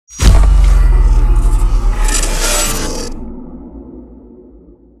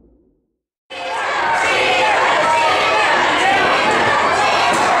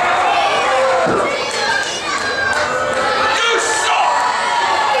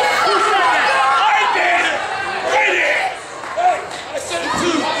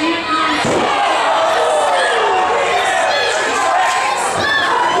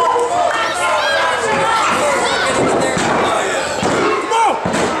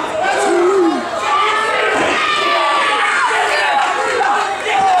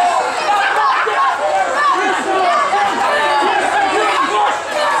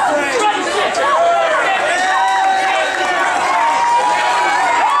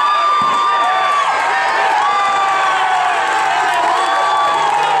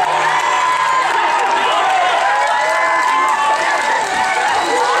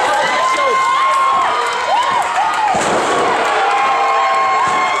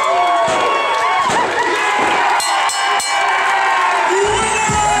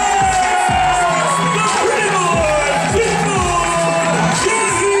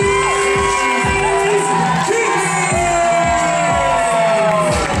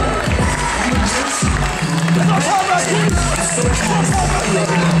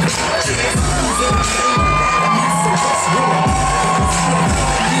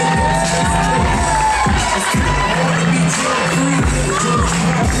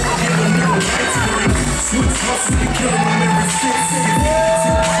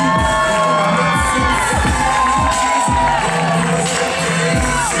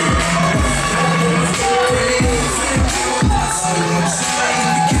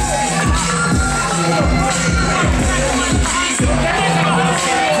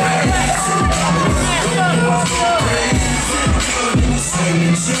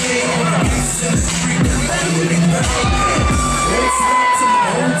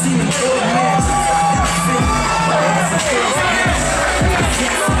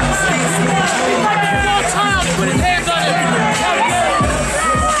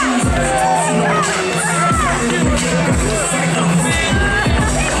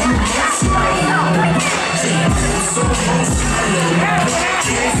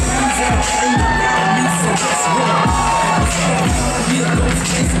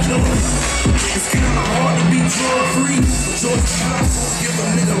What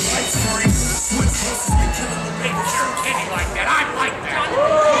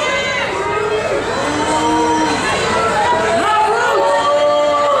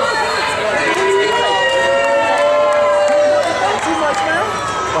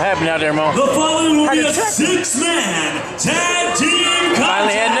happened out there, Mo? The following will be a 6-man tag team contest.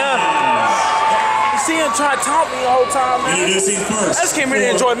 Finally had enough. You see him try to talk me the whole time, man. Introducing first. I just came here to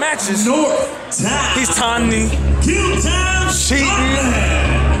enjoy matches. He's taunting me, cheating.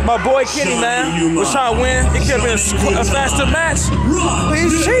 My boy Kenny, man, was trying to win. It could have been a faster match, but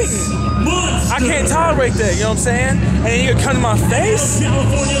he's cheating. I can't tolerate that, you know what I'm saying? And then you come to my face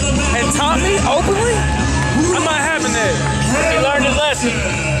and taunt me openly? I'm not having that. He learned his lesson.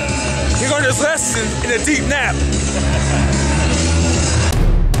 He learned his lesson in a deep nap.